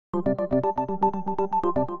A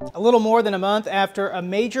little more than a month after a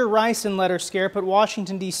major Ricin letter scare put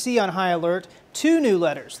Washington, D.C. on high alert, two new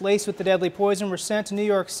letters laced with the deadly poison were sent to New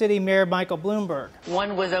York City Mayor Michael Bloomberg.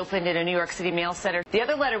 One was opened in a New York City mail center. The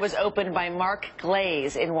other letter was opened by Mark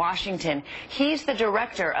Glaze in Washington. He's the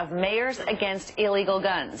director of Mayors Against Illegal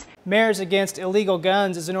Guns. Mayors Against Illegal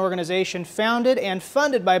Guns is an organization founded and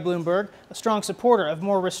funded by Bloomberg, a strong supporter of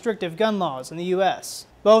more restrictive gun laws in the U.S.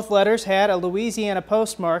 Both letters had a Louisiana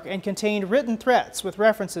postmark and contained written threats with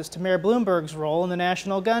references to Mayor Bloomberg's role in the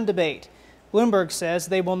national gun debate. Bloomberg says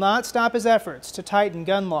they will not stop his efforts to tighten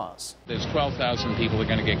gun laws. There's 12,000 people that are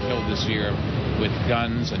going to get killed this year with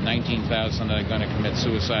guns and 19,000 that are going to commit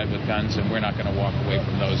suicide with guns, and we're not going to walk away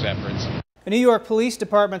from those efforts. A New York Police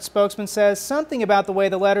Department spokesman says something about the way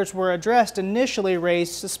the letters were addressed initially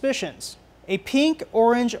raised suspicions. A pink,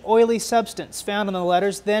 orange, oily substance found in the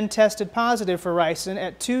letters then tested positive for ricin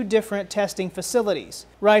at two different testing facilities.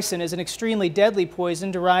 Ricin is an extremely deadly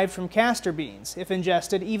poison derived from castor beans. If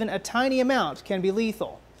ingested, even a tiny amount can be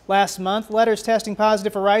lethal. Last month, letters testing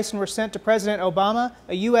positive for ricin were sent to President Obama,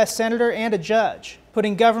 a U.S. senator, and a judge,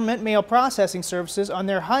 putting government mail processing services on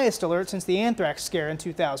their highest alert since the anthrax scare in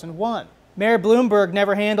 2001. Mayor Bloomberg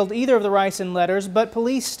never handled either of the ricin letters, but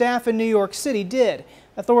police staff in New York City did.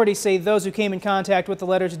 Authorities say those who came in contact with the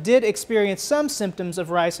letters did experience some symptoms of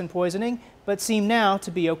ricin poisoning, but seem now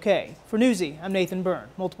to be okay. For Newsy, I'm Nathan Byrne.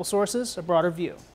 Multiple sources, a broader view.